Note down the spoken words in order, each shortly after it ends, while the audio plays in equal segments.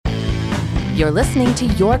You're listening to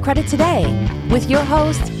Your Credit Today with your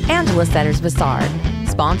host, Angela Setters-Bissard,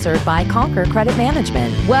 sponsored by Conquer Credit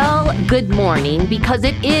Management. Well, good morning, because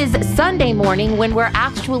it is Sunday morning when we're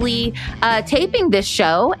actually taping this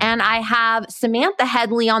show, and I have Samantha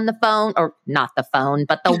Headley on the phone, or not the phone,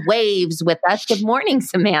 but the waves with us. Good morning,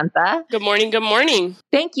 Samantha. Good morning. Good morning.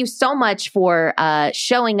 Thank you so much for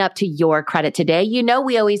showing up to Your Credit Today. You know,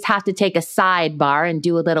 we always have to take a sidebar and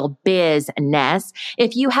do a little business.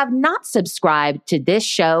 If you have not subscribed to this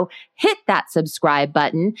show, hit that subscribe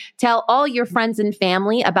button. Tell all your friends and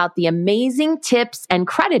family about the amazing tips and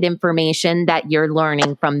credit information that you're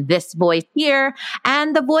learning from this voice here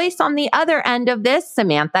and the voice on the other end of this,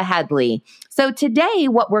 Samantha Headley. So today,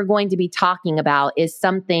 what we're going to be talking about is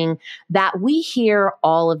something that we hear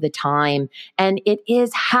all of the time, and it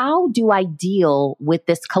is, how do I deal with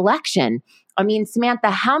this collection? I mean,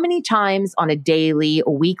 Samantha, how many times on a daily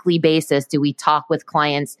or weekly basis do we talk with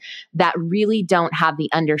clients that really don't have the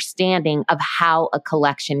understanding of how a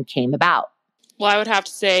collection came about? Well, I would have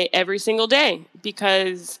to say every single day,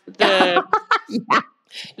 because the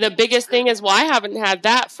biggest thing is, well, I haven't had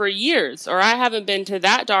that for years, or I haven't been to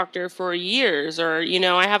that doctor for years, or,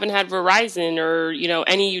 I haven't had Verizon or,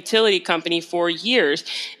 any utility company for years.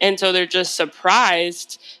 And so they're just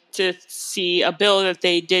surprised to see a bill that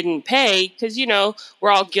they didn't pay, because, we're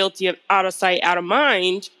all guilty of out of sight, out of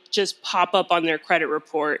mind, just pop up on their credit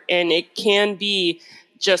report. And it can be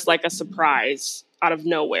just like a surprise out of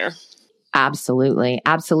nowhere. Absolutely.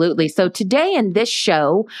 Absolutely. So today in this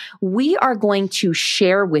show, we are going to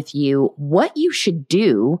share with you what you should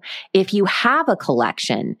do if you have a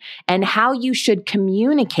collection and how you should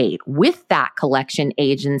communicate with that collection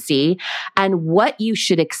agency and what you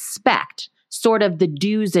should expect, sort of the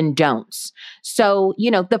do's and don'ts. So,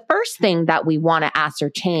 the first thing that we want to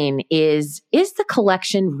ascertain is the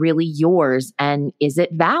collection really yours, and is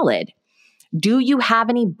it valid? Do you have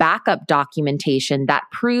any backup documentation that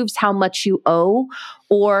proves how much you owe?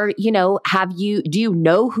 Or, do you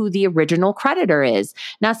know who the original creditor is?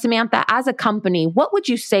 Now, Samantha, as a company, what would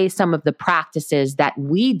you say some of the practices that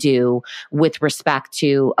we do with respect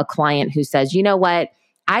to a client who says, you know what,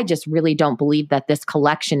 I just really don't believe that this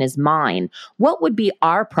collection is mine? What would be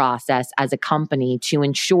our process as a company to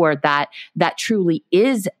ensure that that truly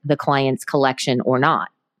is the client's collection or not?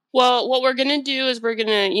 Well, what we're going to do is we're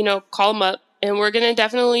going to, call them up, and we're going to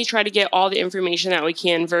definitely try to get all the information that we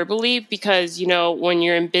can verbally, because, when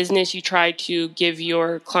you're in business, you try to give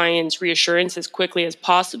your clients reassurance as quickly as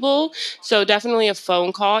possible. So definitely a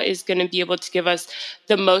phone call is going to be able to give us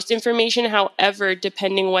the most information. However,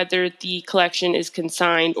 depending whether the collection is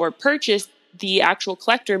consigned or purchased, the actual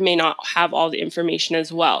collector may not have all the information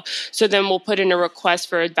as well. So then we'll put in a request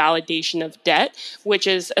for a validation of debt, which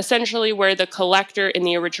is essentially where the collector and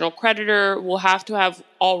the original creditor will have to have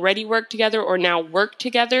already worked together or now work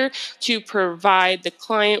together to provide the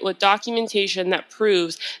client with documentation that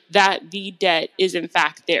proves that the debt is in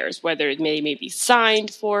fact theirs, whether it may be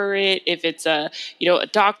signed for it. If it's a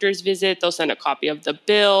doctor's visit, they'll send a copy of the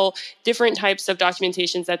bill, different types of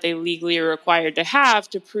documentations that they legally are required to have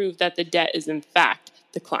to prove that the debt is in fact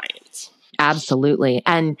the client's. Absolutely.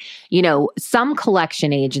 And, some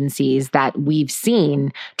collection agencies that we've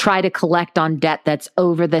seen try to collect on debt that's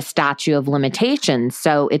over the statute of limitations.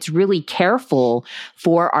 So it's really careful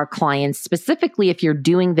for our clients, specifically if you're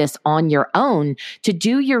doing this on your own, to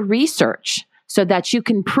do your research so that you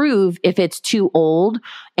can prove if it's too old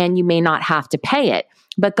and you may not have to pay it.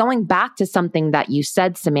 But going back to something that you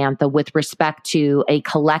said, Samantha, with respect to a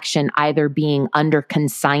collection either being under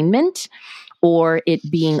consignment or it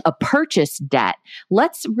being a purchase debt,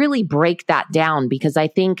 let's really break that down, because I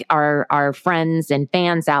think our friends and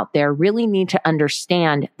fans out there really need to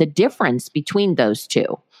understand the difference between those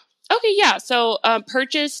two. Okay, yeah. So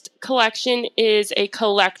purchased collection is a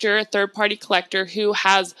collector, a third-party collector who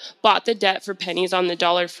has bought the debt for pennies on the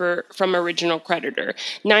dollar from original creditor.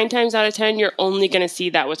 9 times out of 10, you're only going to see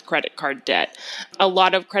that with credit card debt. A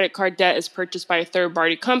lot of credit card debt is purchased by a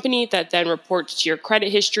third-party company that then reports to your credit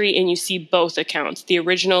history, and you see both accounts. The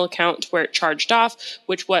original account where it charged off,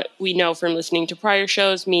 which what we know from listening to prior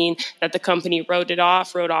shows mean that the company wrote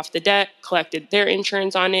off the debt, collected their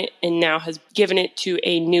insurance on it, and now has given it to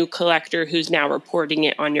a new collector who's now reporting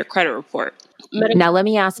it on your credit report. Now, let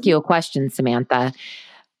me ask you a question, Samantha.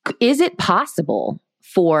 Is it possible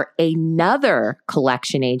for another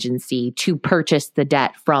collection agency to purchase the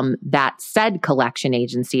debt from that said collection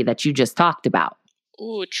agency that you just talked about?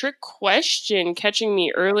 Ooh, trick question. Catching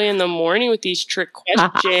me early in the morning with these trick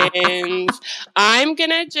questions. I'm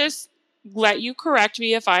going to just let you correct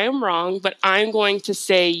me if I am wrong, but I'm going to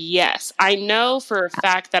say yes. I know for a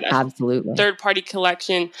fact that a Absolutely. third-party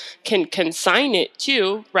collection can consign it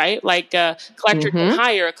too, right? Like a collector can Hmm.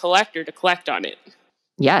 hire a collector to collect on it.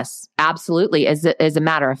 Yes, absolutely. As a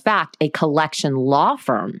matter of fact, a collection law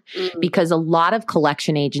firm, because a lot of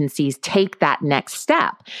collection agencies take that next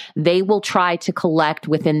step. They will try to collect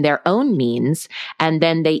within their own means, and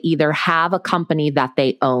then they either have a company that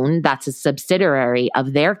they own that's a subsidiary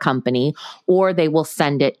of their company, or they will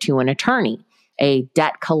send it to an attorney, a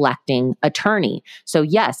debt collecting attorney. So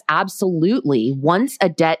yes, absolutely. Once a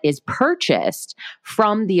debt is purchased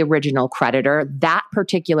from the original creditor, that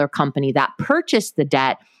particular company that purchased the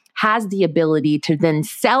debt has the ability to then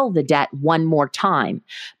sell the debt one more time.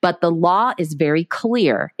 But the law is very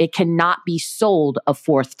clear. It cannot be sold a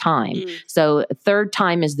fourth time. So third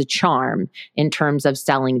time is the charm in terms of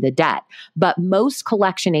selling the debt. But most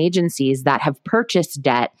collection agencies that have purchased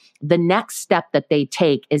debt, the next step that they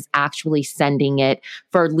take is actually sending it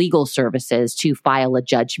for legal services to file a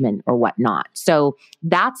judgment or whatnot. So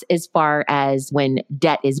that's as far as when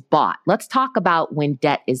debt is bought. Let's talk about when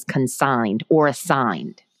debt is consigned or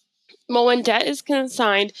assigned. Well, when debt is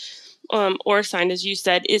consigned, or assigned, as you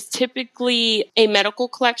said, is typically a medical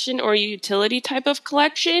collection or utility type of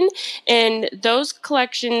collection. And those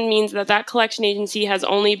collection means that that collection agency has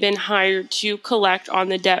only been hired to collect on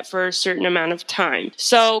the debt for a certain amount of time.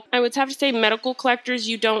 So I would have to say medical collectors,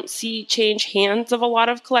 you don't see change hands of a lot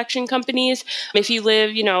of collection companies. If you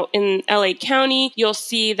live, in LA County, you'll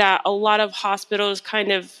see that a lot of hospitals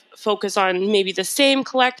kind of focus on maybe the same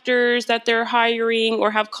collectors that they're hiring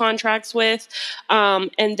or have contracts with.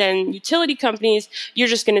 And then utility companies, you're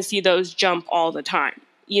just going to see those jump all the time.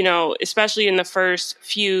 Especially in the first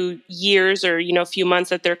few years or, few months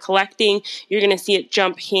that they're collecting, you're going to see it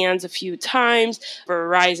jump hands a few times.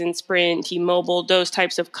 Verizon, Sprint, T-Mobile, those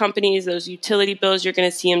types of companies, those utility bills, you're going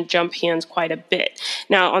to see them jump hands quite a bit.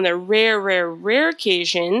 Now, on the rare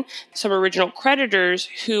occasion, some original creditors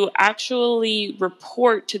who actually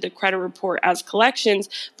report to the credit report as collections,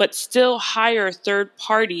 but still hire third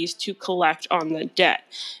parties to collect on the debt.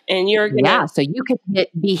 And you're going to... Yeah, so you could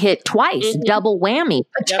be hit twice, double whammy.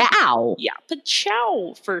 Pachow. Yeah,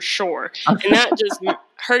 pachow for sure. And that just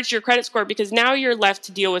hurts your credit score because now you're left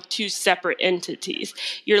to deal with two separate entities.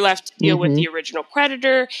 You're left to deal with the original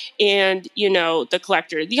creditor and, the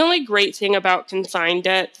collector. The only great thing about consigned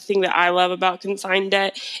debt, the thing that I love about consigned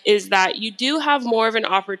debt, is that you do have more of an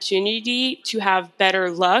opportunity to have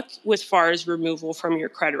better luck with far as removal from your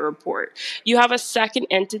credit report. You have a second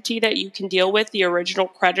entity that you can deal with, the original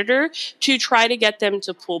creditor, to try to get them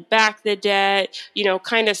to pull back the debt,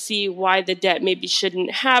 kind of see why the debt maybe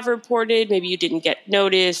shouldn't have reported, maybe you didn't get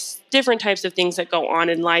notice, different types of things that go on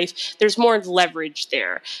in life. There's more leverage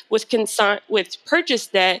there. With purchase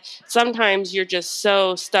debt, sometimes you're just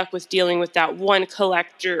so stuck with dealing with that one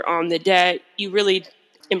collector on the debt. You really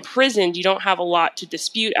imprisoned, you don't have a lot to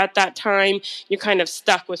dispute at that time. You're kind of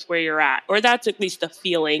stuck with where you're at, or that's at least the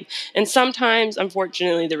feeling. And sometimes,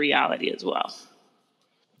 unfortunately, the reality as well.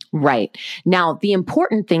 Right. Now, the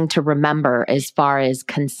important thing to remember as far as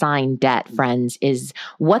consigned debt, friends, is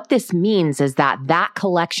what this means is that that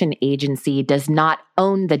collection agency does not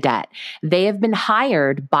own the debt. They have been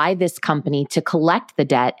hired by this company to collect the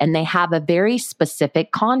debt, and they have a very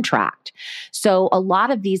specific contract. So a lot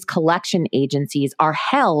of these collection agencies are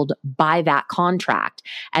held by that contract,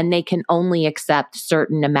 and they can only accept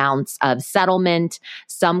certain amounts of settlement.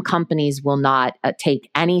 Some companies will not take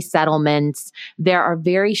any settlements. There are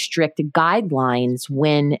very strict guidelines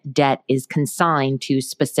when debt is consigned to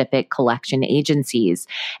specific collection agencies.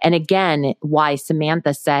 And again, why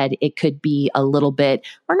Samantha said it could be a little bit,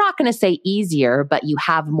 we're not going to say easier, but you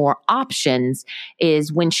have more options,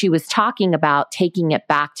 is when she was talking about taking it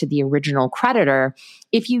back to the original creditor.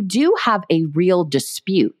 If you do have a real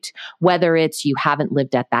dispute, whether it's you haven't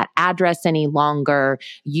lived at that address any longer,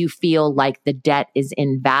 you feel like the debt is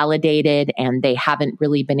invalidated and they haven't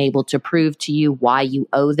really been able to prove to you why you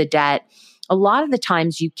owe the debt, a lot of the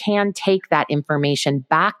times you can take that information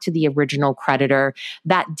back to the original creditor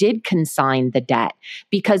that did consign the debt.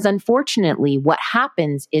 Because unfortunately, what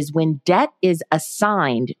happens is when debt is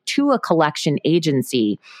assigned to a collection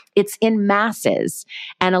agency, it's in masses.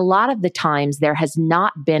 And a lot of the times there has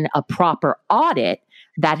not been a proper audit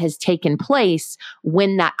that has taken place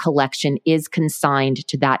when that collection is consigned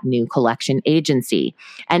to that new collection agency.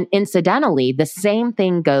 And incidentally, the same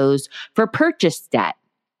thing goes for purchase debt.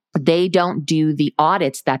 they don't do the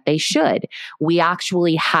audits that they should. We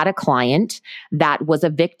actually had a client that was a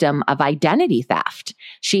victim of identity theft.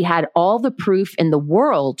 She had all the proof in the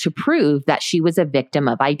world to prove that she was a victim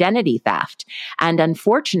of identity theft. And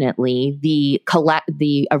unfortunately, the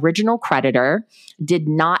original creditor did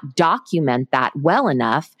not document that well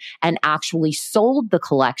enough and actually sold the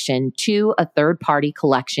collection to a third-party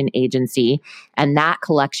collection agency. And that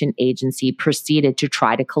collection agency proceeded to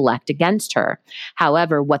try to collect against her.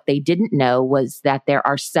 However, what they didn't know was that there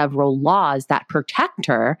are several laws that protect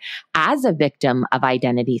her as a victim of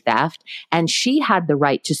identity theft, and she had the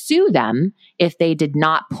right to sue them if they did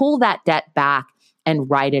not pull that debt back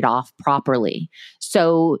and write it off properly.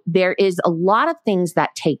 So there is a lot of things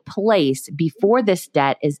that take place before this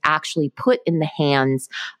debt is actually put in the hands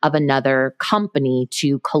of another company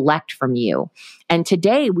to collect from you. And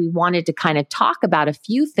today we wanted to kind of talk about a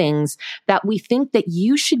few things that we think that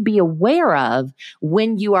you should be aware of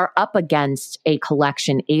when you are up against a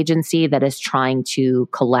collection agency that is trying to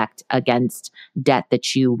collect against debt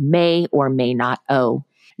that you may or may not owe.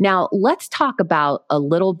 Now, let's talk about a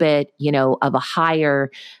little bit, of a higher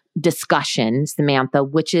discussion, Samantha,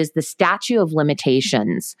 which is the statute of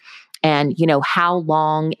limitations and, how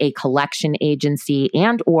long a collection agency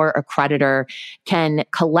and or a creditor can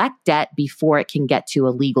collect debt before it can get to a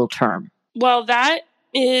legal term. Well, that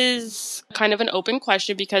is kind of an open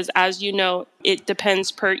question because, as you know, it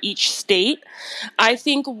depends per each state. I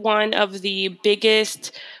think one of the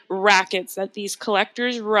biggest rackets that these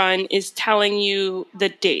collectors run is telling you the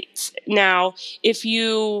dates. Now, if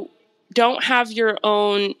you don't have your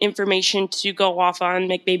own information to go off on,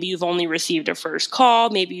 like maybe you've only received a first call,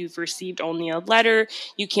 maybe you've received only a letter,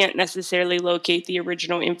 you can't necessarily locate the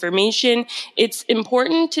original information. It's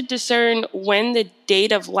important to discern when the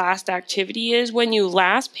date of last activity is, when you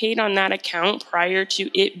last paid on that account prior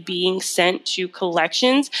to it being sent to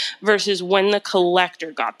collections versus when the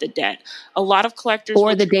collector got the debt. A lot of collectors...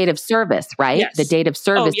 Or the date of service, right? Yes. The date of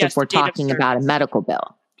service yes, if we're talking about a medical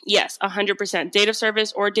bill. Yes, 100%. Date of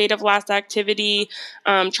service or date of last activity.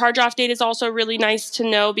 Charge-off date is also really nice to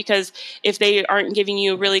know because if they aren't giving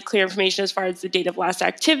you really clear information as far as the date of last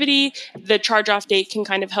activity, the charge-off date can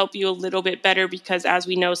kind of help you a little bit better because, as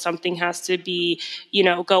we know, something has to be,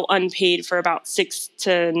 go unpaid for about 6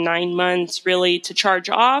 to 9 months really to charge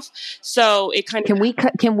off. So it kind of...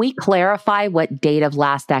 Can we clarify what date of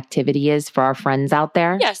last activity is for our friends out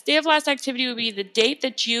there? Yes, date of last activity would be the date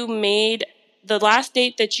that you made the last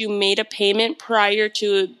date that you made a payment prior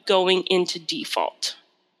to going into default.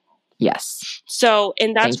 Yes. So,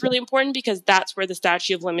 and that's really important because that's where the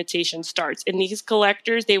statute of limitations starts. And these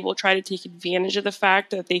collectors, they will try to take advantage of the fact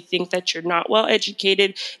that they think that you're not well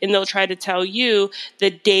educated, and they'll try to tell you the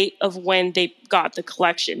date of when they got the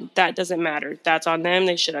collection. That doesn't matter. That's on them.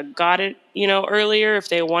 They should have got it, earlier if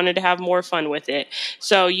they wanted to have more fun with it.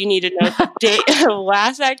 So you need to know the date of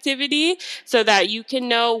last activity so that you can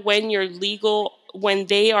know when when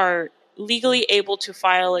they are legally able to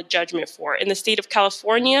file a judgment for. In the state of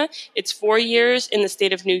California, it's 4 years. In the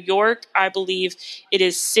state of New York, I believe it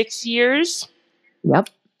is 6 years. Yep.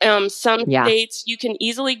 Some states, you can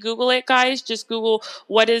easily Google it, guys. Just Google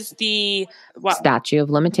what is the statute of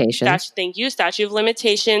limitations. Thank you. Statute of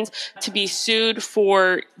limitations to be sued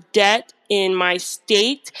for debt in my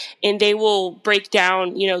state, and they will break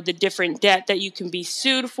down, the different debt that you can be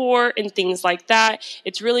sued for and things like that.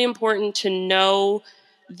 It's really important to know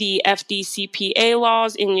the FDCPA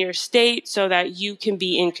laws in your state so that you can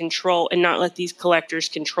be in control and not let these collectors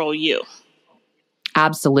control you.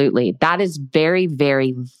 Absolutely. That is very,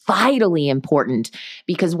 very vitally important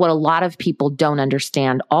because what a lot of people don't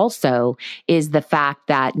understand also is the fact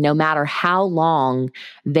that no matter how long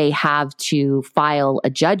they have to file a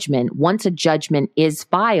judgment, once a judgment is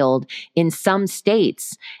filed in some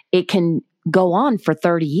states, it can go on for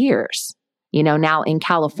 30 years. Now in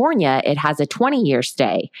California, it has a 20-year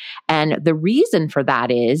stay. And the reason for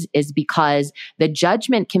that is because the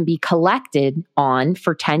judgment can be collected on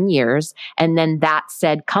for 10 years. And then that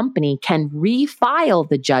said company can refile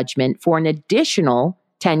the judgment for an additional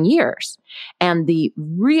 10 years. And the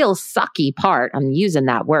real sucky part, I'm using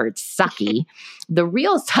that word, sucky, the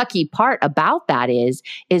real sucky part about that is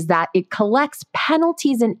that it collects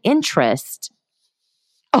penalties and interest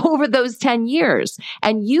over those 10 years.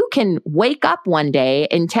 And you can wake up one day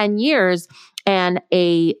in 10 years and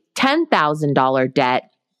a $10,000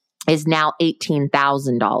 debt is now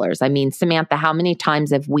 $18,000. I mean, Samantha, how many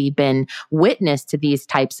times have we been witness to these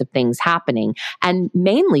types of things happening? And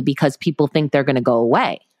mainly because people think they're going to go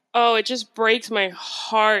away. Oh, it just breaks my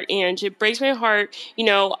heart, Ange. It breaks my heart.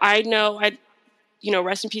 I know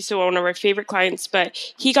rest in peace to one of our favorite clients, but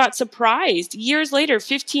he got surprised years later,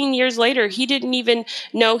 15 years later, he didn't even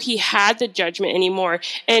know he had the judgment anymore.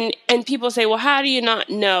 And people say, well, how do you not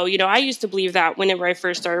know? I used to believe that whenever I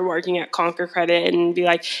first started working at Conquer Credit and be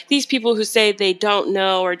like, these people who say they don't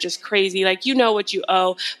know are just crazy. Like, you know what you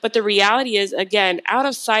owe. But the reality is, again, out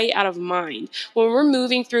of sight, out of mind. When we're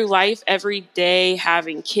moving through life every day,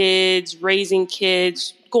 having kids, raising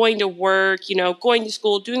kids, going to work, going to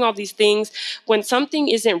school, doing all these things, when something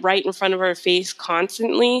isn't right in front of our face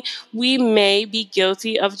constantly, we may be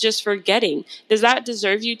guilty of just forgetting. Does that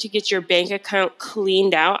deserve you to get your bank account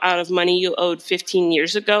cleaned out of money you owed 15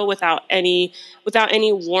 years ago without any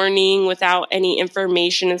warning, without any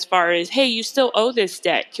information as far as, hey, you still owe this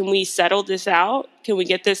debt. Can we settle this out? Can we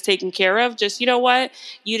get this taken care of? Just, you know what?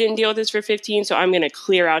 You didn't deal with this for 15, so I'm going to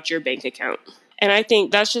clear out your bank account. And I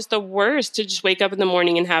think that's just the worst, to just wake up in the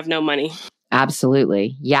morning and have no money.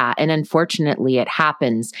 Absolutely. Yeah. And unfortunately, it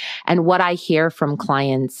happens. And what I hear from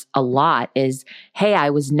clients a lot is, hey, I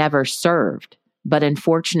was never served. But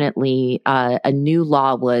unfortunately, a new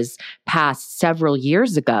law was passed several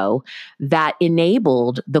years ago that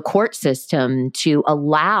enabled the court system to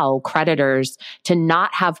allow creditors to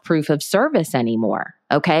not have proof of service anymore.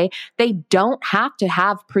 Okay. They don't have to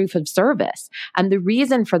have proof of service. And the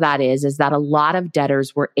reason for that is that a lot of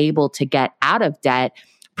debtors were able to get out of debt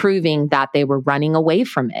proving that they were running away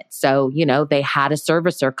from it. So, they had a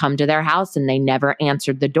servicer come to their house and they never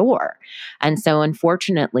answered the door. And so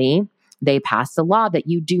unfortunately, they passed a law that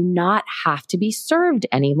you do not have to be served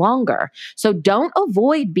any longer. So don't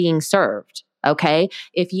avoid being served. Okay.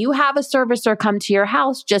 If you have a servicer come to your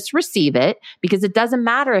house, just receive it, because it doesn't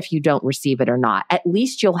matter if you don't receive it or not. At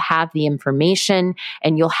least you'll have the information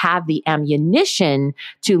and you'll have the ammunition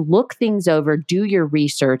to look things over, do your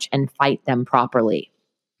research, and fight them properly.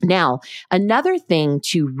 Now, another thing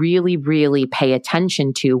to really, really pay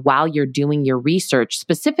attention to while you're doing your research,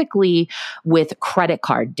 specifically with credit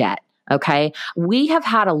card debt. Okay. We have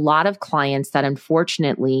had a lot of clients that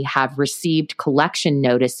unfortunately have received collection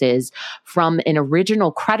notices from an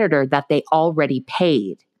original creditor that they already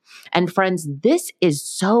paid. And friends, this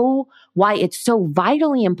is why it's so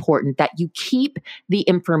vitally important that you keep the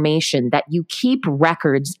information, that you keep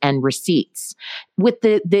records and receipts. With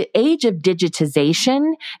the age of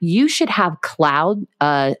digitization, you should have cloud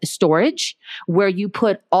storage where you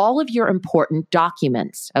put all of your important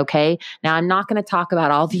documents. Okay. Now, I'm not going to talk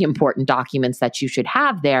about all the important documents that you should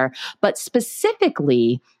have there, but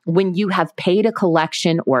specifically when you have paid a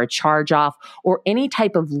collection or a charge off or any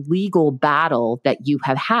type of legal battle that you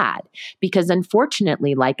have had. Because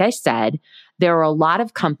unfortunately, like I said, there are a lot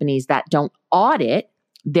of companies that don't audit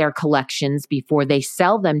their collections before they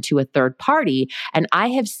sell them to a third party. And I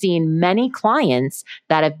have seen many clients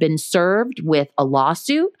that have been served with a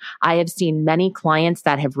lawsuit. I have seen many clients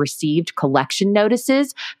that have received collection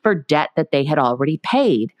notices for debt that they had already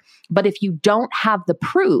paid. But if you don't have the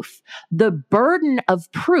proof, the burden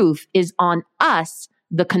of proof is on us,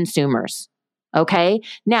 the consumers. Okay.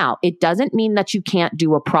 Now, it doesn't mean that you can't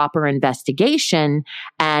do a proper investigation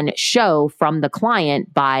and show from the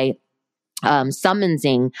client by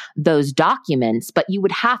summonsing those documents, but you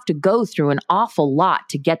would have to go through an awful lot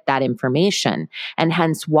to get that information. And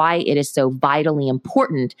hence why it is so vitally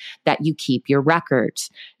important that you keep your records.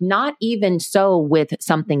 Not even so with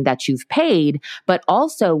something that you've paid, but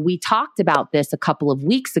also we talked about this a couple of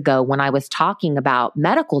weeks ago when I was talking about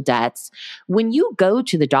medical debts. When you go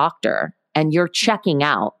to the doctor and you're checking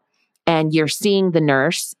out, and you're seeing the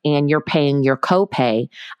nurse and you're paying your copay,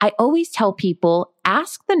 I always tell people,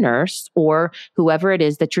 ask the nurse or whoever it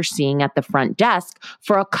is that you're seeing at the front desk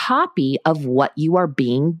for a copy of what you are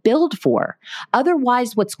being billed for.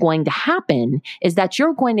 Otherwise, what's going to happen is that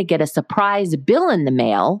you're going to get a surprise bill in the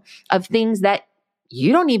mail of things that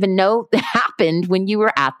you don't even know happened when you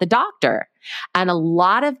were at the doctor. And a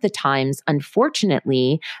lot of the times,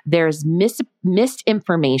 unfortunately, there's missed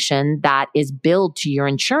information that is billed to your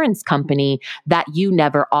insurance company that you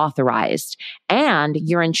never authorized. And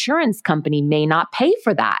your insurance company may not pay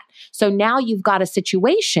for that. So now you've got a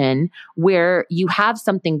situation where you have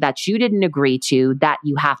something that you didn't agree to that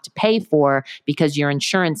you have to pay for because your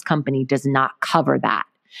insurance company does not cover that.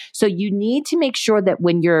 So you need to make sure that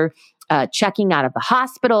when you're checking out of the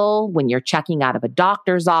hospital, when you're checking out of a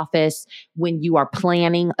doctor's office, when you are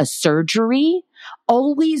planning a surgery,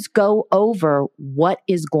 always go over what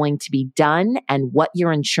is going to be done and what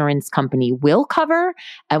your insurance company will cover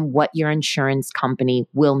and what your insurance company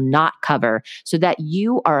will not cover so that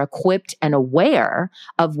you are equipped and aware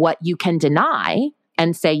of what you can deny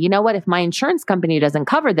and say, you know what, if my insurance company doesn't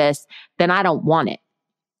cover this, then I don't want it.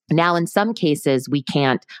 Now, in some cases, we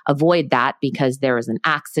can't avoid that because there is an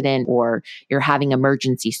accident or you're having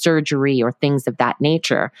emergency surgery or things of that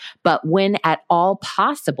nature. But when at all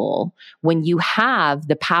possible, when you have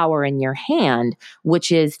the power in your hand,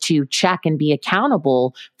 which is to check and be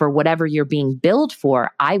accountable for whatever you're being billed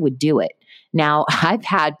for, I would do it. Now, I've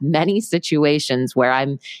had many situations where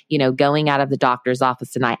I'm, going out of the doctor's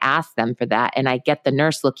office and I ask them for that and I get the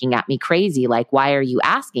nurse looking at me crazy, like, why are you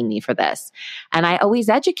asking me for this? And I always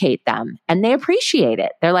educate them and they appreciate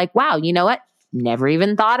it. They're like, wow, you know what? Never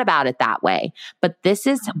even thought about it that way. But this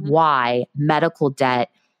is why medical debt,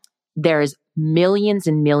 there's millions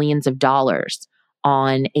and millions of dollars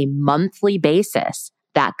on a monthly basis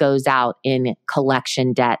that goes out in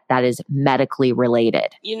collection debt that is medically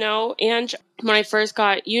related. And when I first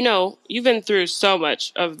got, you've been through so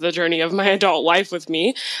much of the journey of my adult life with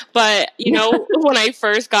me. But, when I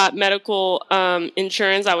first got medical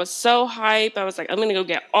insurance, I was so hyped. I was like, I'm going to go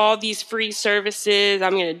get all these free services.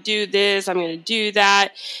 I'm going to do this. I'm going to do that.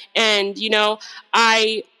 And,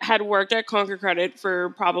 I had worked at Conquer Credit for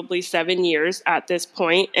probably 7 years at this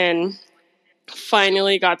point, and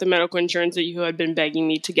finally got the medical insurance that you had been begging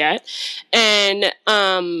me to get. And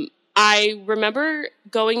I remember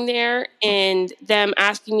going there and them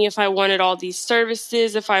asking me if I wanted all these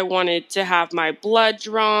services, if I wanted to have my blood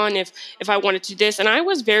drawn, if I wanted to do this. And I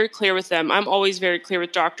was very clear with them. I'm always very clear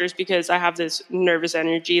with doctors because I have this nervous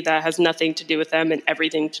energy that has nothing to do with them and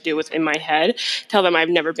everything to do with in my head. Tell them I've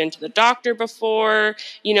never been to the doctor before,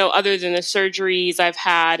 other than the surgeries I've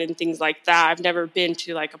had and things like that. I've never been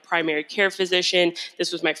to like a primary care physician.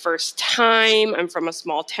 This was my first time. I'm from a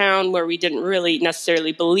small town where we didn't really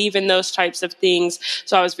necessarily believe in those types of things.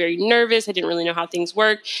 So I was very nervous. I didn't really know how things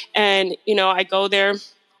work. And, I go there.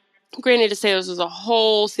 Granted, to say this was a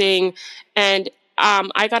whole thing. And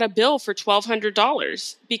I got a bill for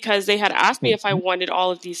 $1,200 because they had asked me if I wanted all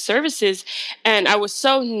of these services. And I was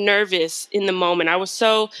so nervous in the moment. I was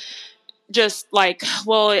so just like,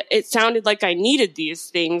 well, it sounded like I needed these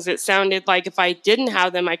things. It sounded like if I didn't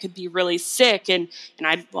have them, I could be really sick. And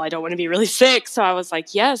I don't want to be really sick. So I was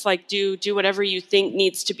like, yes, like do whatever you think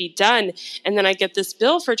needs to be done. And then I get this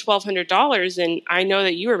bill for $1,200. And I know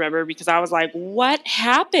that you remember because I was like, what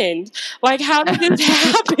happened? Like, how did this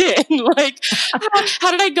happen? Like,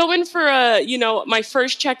 how did I go in for my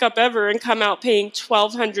first checkup ever and come out paying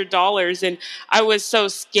 $1,200? And I was so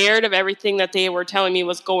scared of everything that they were telling me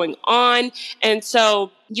was going on. And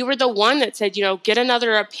so you were the one that said, get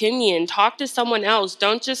another opinion, talk to someone else.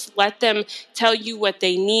 Don't just let them tell you what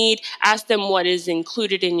they need. Ask them what is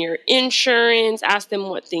included in your insurance. Ask them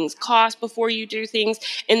what things cost before you do things.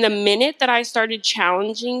 And the minute that I started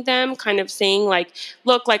challenging them, kind of saying like,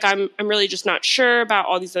 look, like I'm really just not sure about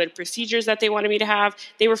all these other procedures that they wanted me to have,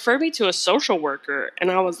 they referred me to a social worker. And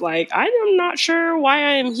I was like, I am not sure why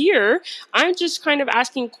I am here. I'm just kind of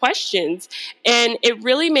asking questions. And it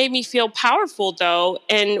really made me feel powerful though.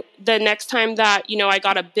 And the next time that, I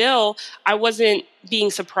got a bill, I wasn't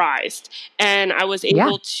being surprised. And I was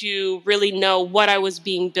able to really know what I was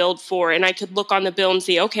being billed for. And I could look on the bill and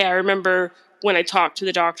see, okay, I remember when I talked to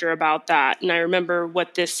the doctor about that. And I remember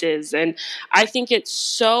what this is. And I think it's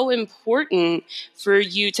so important for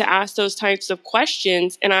you to ask those types of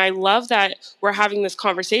questions. And I love that we're having this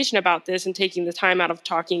conversation about this and taking the time out of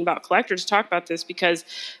talking about collectors to talk about this, because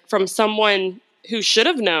from someone who should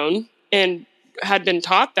have known and had been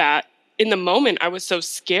taught that, in the moment, I was so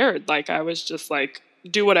scared. Like, I was just like,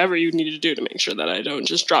 do whatever you need to do to make sure that I don't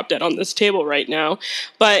just drop dead on this table right now.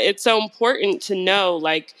 But it's so important to know,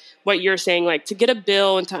 like, what you're saying, like, to get a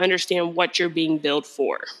bill and to understand what you're being billed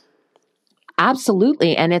for.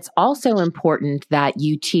 Absolutely. And it's also important that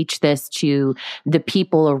you teach this to the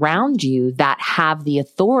people around you that have the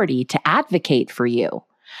authority to advocate for you.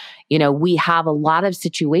 We have a lot of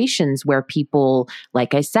situations where people,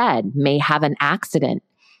 like I said, may have an accident.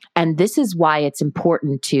 And this is why it's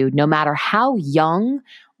important to, no matter how young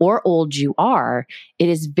or old you are, it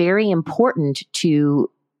is very important to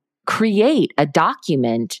create a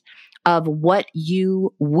document of what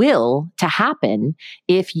you will to happen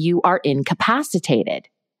if you are incapacitated.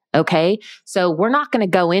 Okay. So we're not going to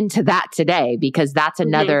go into that today because that's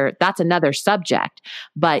another subject.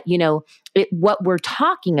 But, what we're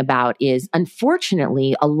talking about is,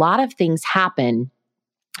 unfortunately, a lot of things happen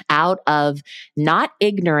out of not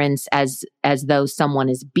ignorance as as though someone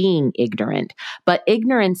is being ignorant, but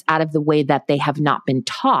ignorance out of the way that they have not been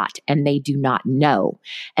taught and they do not know.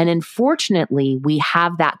 And unfortunately, we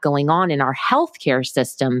have that going on in our healthcare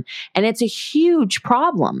system. And it's a huge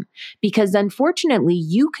problem because unfortunately,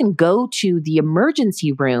 you can go to the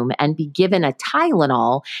emergency room and be given a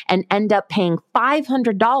Tylenol and end up paying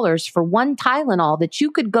 $500 for one Tylenol that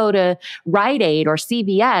you could go to Rite Aid or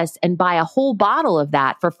CVS and buy a whole bottle of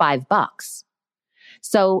that for $5.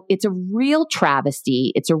 So it's a real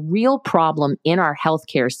travesty. It's a real problem in our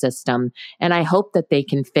healthcare system. And I hope that they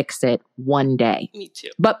can fix it one day. Me too.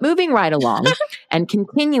 But moving right along and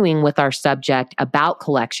continuing with our subject about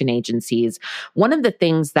collection agencies, one of the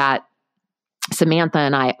things that Samantha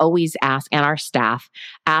and I always ask, and our staff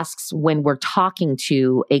asks when we're talking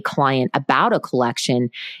to a client about a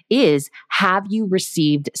collection is, have you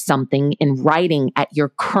received something in writing at your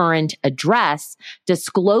current address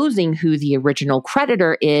disclosing who the original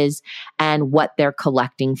creditor is and what they're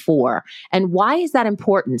collecting for? And why is that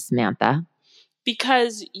important, Samantha?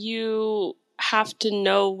 Because you have to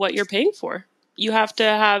know what you're paying for. You have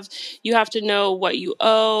to know what you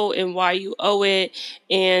owe and why you owe it,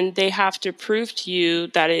 and they have to prove to you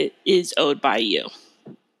that it is owed by you.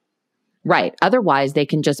 Right. Otherwise, they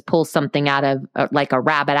can just pull something out of like a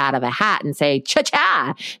rabbit out of a hat and say,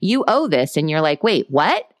 cha-cha, you owe this. And you're like, wait,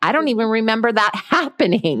 what? I don't even remember that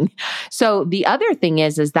happening. So the other thing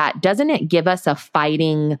is that doesn't it give us a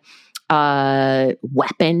fighting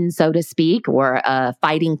weapon, so to speak, or a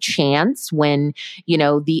fighting chance when,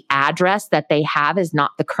 the address that they have is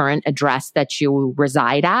not the current address that you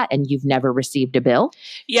reside at and you've never received a bill?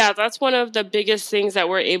 Yeah, that's one of the biggest things that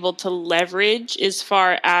we're able to leverage as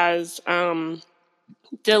far as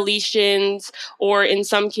deletions, or in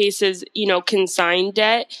some cases, consigned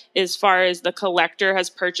debt, as far as the collector has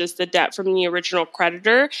purchased the debt from the original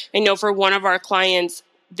creditor. I know for one of our clients,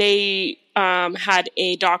 they had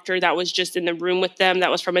a doctor that was just in the room with them that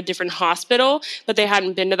was from a different hospital, but they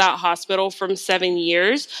hadn't been to that hospital from 7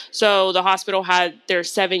 years. So the hospital had their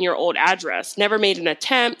 7-year-old address, never made an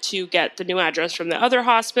attempt to get the new address from the other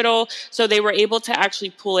hospital. So they were able to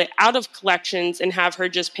actually pull it out of collections and have her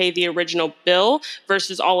just pay the original bill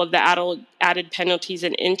versus all of the added penalties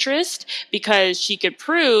and interest, because she could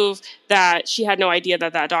prove that she had no idea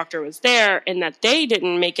that that doctor was there and that they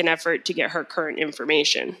didn't make an effort to get her current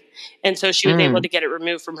information. And so she was able to get it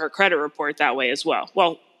removed from her credit report that way as well.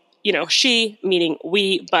 Well, she, meaning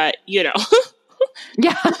we, but, Yeah.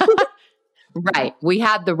 Right. We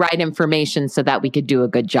had the right information so that we could do a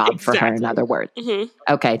good job for her, in other words. Mm-hmm.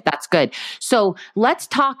 Okay, that's good. So let's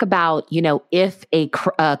talk about, if a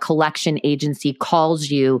collection agency calls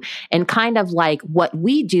you and kind of like what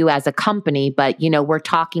we do as a company, but, we're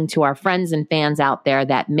talking to our friends and fans out there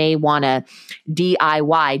that may want to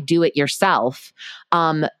DIY, do it yourself.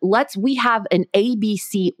 We have an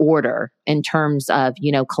ABC order in terms of,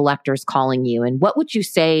 collectors calling you. And what would you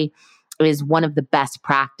say is one of the best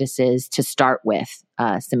practices to start with,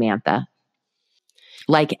 Samantha?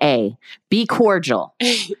 Like be cordial,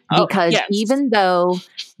 because yes. Even though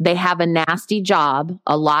they have a nasty job,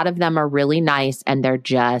 a lot of them are really nice and they're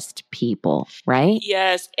just people, right?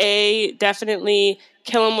 Yes, definitely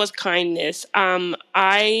kill them with kindness.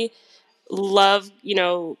 I love,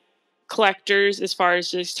 collectors as far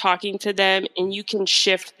as just talking to them, and you can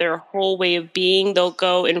shift their whole way of being. They'll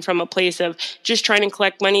go in from a place of just trying to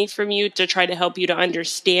collect money from you to try to help you to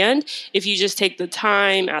understand. If you just take the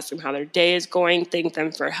time, ask them how their day is going, thank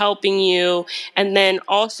them for helping you, and then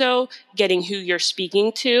also getting who you're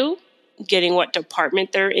speaking to, getting what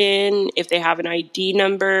department they're in, if they have an ID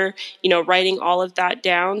number, writing all of that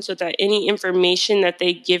down so that any information that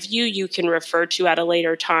they give you, you can refer to at a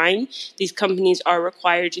later time. These companies are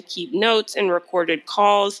required to keep notes and recorded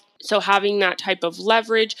calls. So having that type of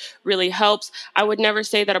leverage really helps. I would never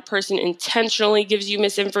say that a person intentionally gives you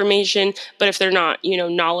misinformation, but if they're not,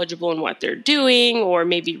 knowledgeable in what they're doing or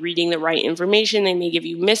maybe reading the right information, they may give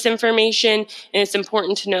you misinformation. And it's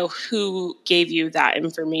important to know who gave you that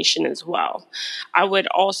information as well. I would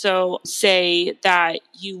also say that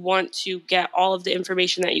you want to get all of the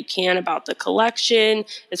information that you can about the collection,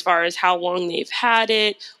 as far as how long they've had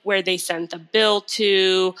it, where they sent the bill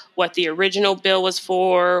to, what the original bill was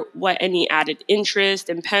for, what any added interest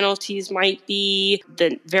and penalties might be,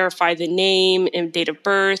 then verify the name and date of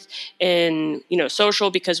birth and,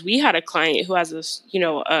 social, because we had a client who has this,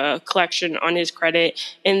 a collection on his credit,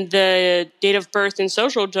 and the date of birth and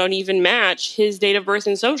social don't even match his date of birth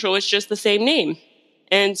and social. It's just the same name.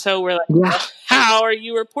 And so we're like, well, how are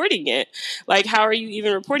you reporting it? Like, how are you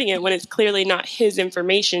even reporting it when it's clearly not his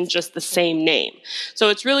information, just the same name? So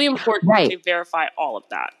it's really important to verify all of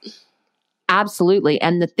that. Absolutely.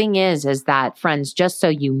 And the thing is that, friends, just so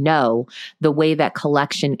you know, the way that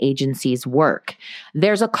collection agencies work,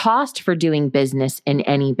 there's a cost for doing business in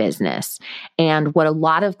any business. And what a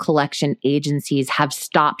lot of collection agencies have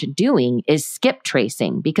stopped doing is skip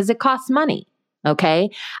tracing because it costs money. Okay.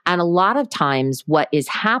 And a lot of times what is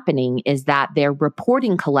happening is that they're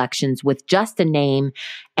reporting collections with just a name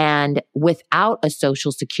and without a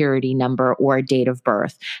social security number or a date of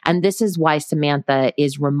birth. And this is why Samantha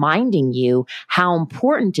is reminding you how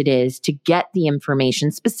important it is to get the information,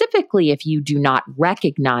 specifically if you do not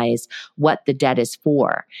recognize what the debt is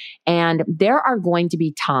for. And there are going to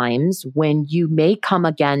be times when you may come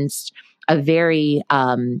against a very,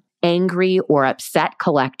 angry or upset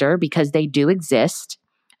collector, because they do exist.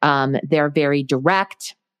 They're very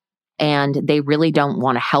direct and they really don't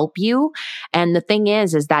want to help you. And the thing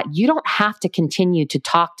is that you don't have to continue to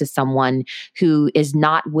talk to someone who is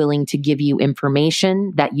not willing to give you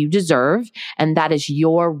information that you deserve. And that is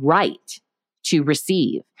your right to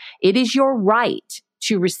receive. It is your right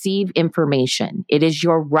to receive information. It is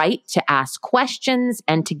your right to ask questions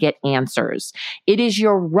and to get answers. It is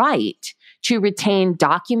your right to retain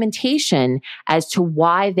documentation as to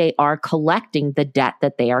why they are collecting the debt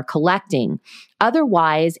that they are collecting.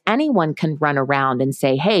 Otherwise, anyone can run around and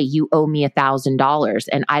say, hey, you owe me $1,000,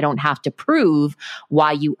 and I don't have to prove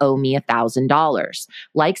why you owe me $1,000.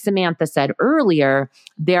 Like Samantha said earlier,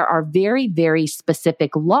 there are very, very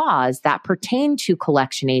specific laws that pertain to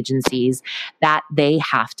collection agencies that they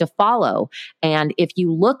have to follow. And if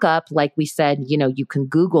you look up, like we said, you can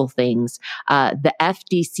Google things, the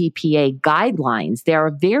FDCPA guidelines, there are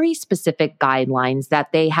very specific guidelines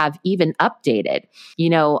that they have even updated.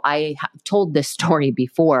 I told this story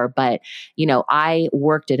before, but, I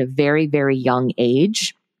worked at a very, very young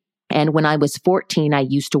age. And when I was 14, I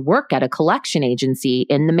used to work at a collection agency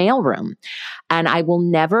in the mailroom. And I will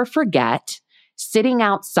never forget sitting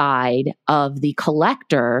outside of the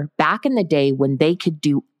collector back in the day when they could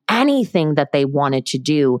do anything that they wanted to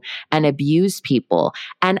do and abuse people.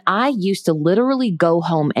 And I used to literally go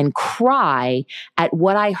home and cry at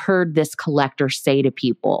what I heard this collector say to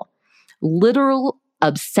people. Literal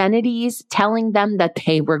obscenities, telling them that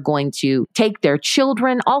they were going to take their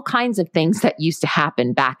children, all kinds of things that used to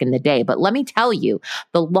happen back in the day. But let me tell you,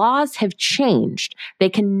 the laws have changed. They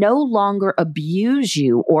can no longer abuse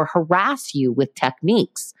you or harass you with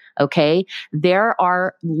techniques. Okay. There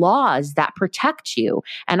are laws that protect you.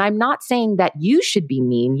 And I'm not saying that you should be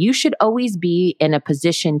mean. You should always be in a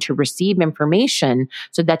position to receive information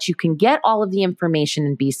so that you can get all of the information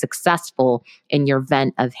and be successful in your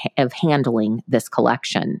event of handling this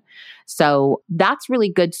collection. So that's really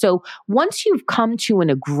good. So once you've come to an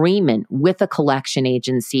agreement with a collection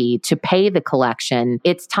agency to pay the collection,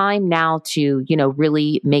 it's time now to,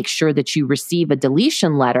 really make sure that you receive a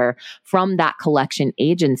deletion letter from that collection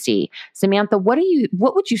agency. Samantha, what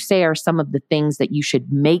would you say are some of the things that you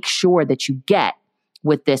should make sure that you get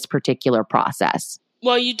with this particular process?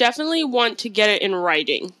 Well, you definitely want to get it in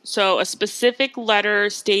writing. So a specific letter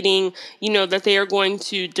stating, that they are going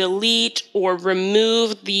to delete or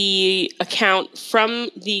remove the account from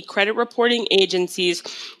the credit reporting agencies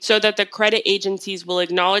so that the credit agencies will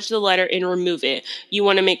acknowledge the letter and remove it. You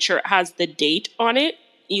want to make sure it has the date on it.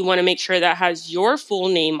 You want to make sure that has your full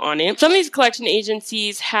name on it. Some of these collection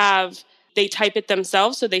agencies they type it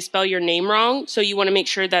themselves, so they spell your name wrong. So you want to make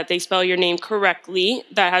sure that they spell your name correctly,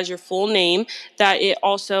 that has your full name, that it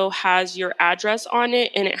also has your address on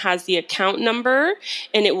it, and it has the account number,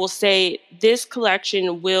 and it will say this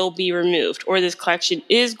collection will be removed, or this collection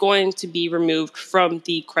is going to be removed from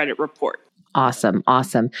the credit report. Awesome.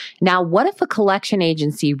 Awesome. Now, what if a collection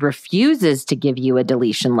agency refuses to give you a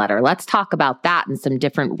deletion letter? Let's talk about that and some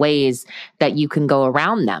different ways that you can go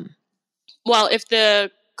around them. Well, if the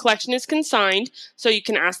collection is consigned, so you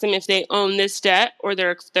can ask them if they own this debt or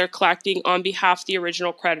they're collecting on behalf of the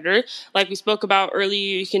original creditor. Like we spoke about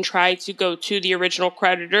earlier, you can try to go to the original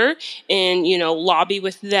creditor and, lobby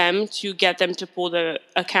with them to get them to pull the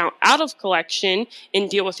account out of collection and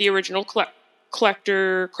deal with the original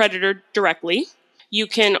creditor directly. You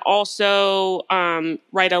can also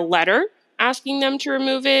write a letter asking them to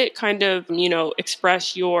remove it, kind of,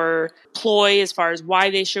 express your ploy as far as why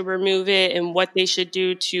they should remove it and what they should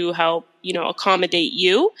do to help, accommodate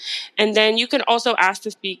you. And then you can also ask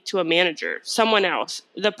to speak to a manager, someone else.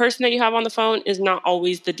 The person that you have on the phone is not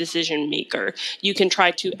always the decision maker. You can try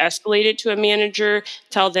to escalate it to a manager,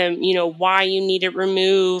 tell them, why you need it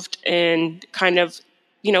removed, and kind of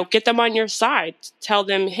get them on your side. Tell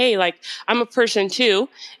them, hey, I'm a person too,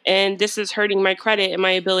 and this is hurting my credit and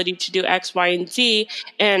my ability to do X, Y, and Z,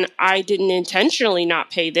 and I didn't intentionally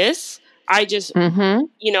not pay this. I just,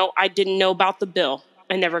 I didn't know about the bill.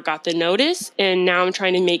 I never got the notice, and now I'm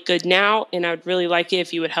trying to make good now, and I would really like it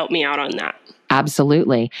if you would help me out on that.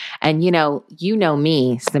 Absolutely. And you know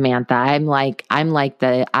me, Samantha.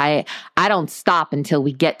 I don't stop until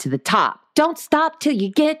we get to the top. Don't stop till you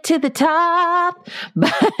get to the top.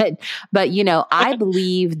 But I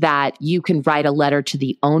believe that you can write a letter to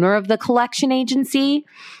the owner of the collection agency.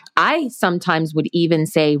 I sometimes would even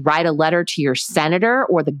say write a letter to your senator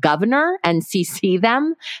or the governor and CC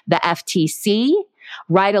them, the FTC.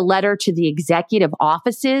 Write a letter to the executive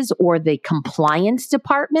offices or the compliance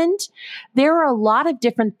department. There are a lot of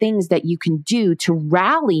different things that you can do to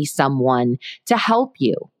rally someone to help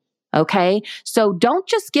you. Okay. So don't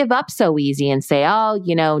just give up so easy and say, oh,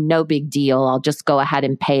 no big deal. I'll just go ahead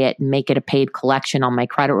and pay it and make it a paid collection on my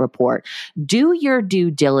credit report. Do your due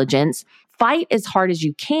diligence. Fight as hard as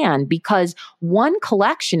you can, because one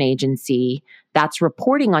collection agency that's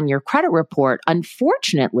reporting on your credit report,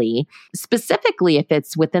 unfortunately, specifically if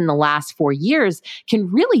it's within the last 4 years,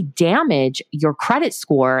 can really damage your credit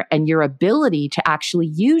score and your ability to actually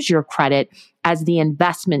use your credit as the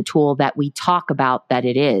investment tool that we talk about that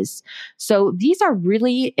it is. So these are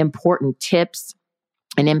really important tips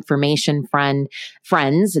and information,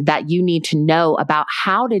 friends, that you need to know about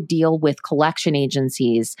how to deal with collection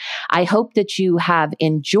agencies. I hope that you have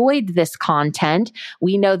enjoyed this content.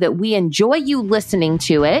 We know that we enjoy you listening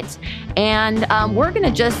to it. And we're going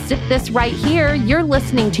to just sit this right here. You're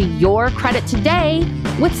listening to Your Credit Today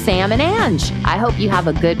with Sam and Ange. I hope you have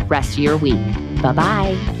a good rest of your week.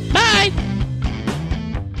 Bye-bye. Bye.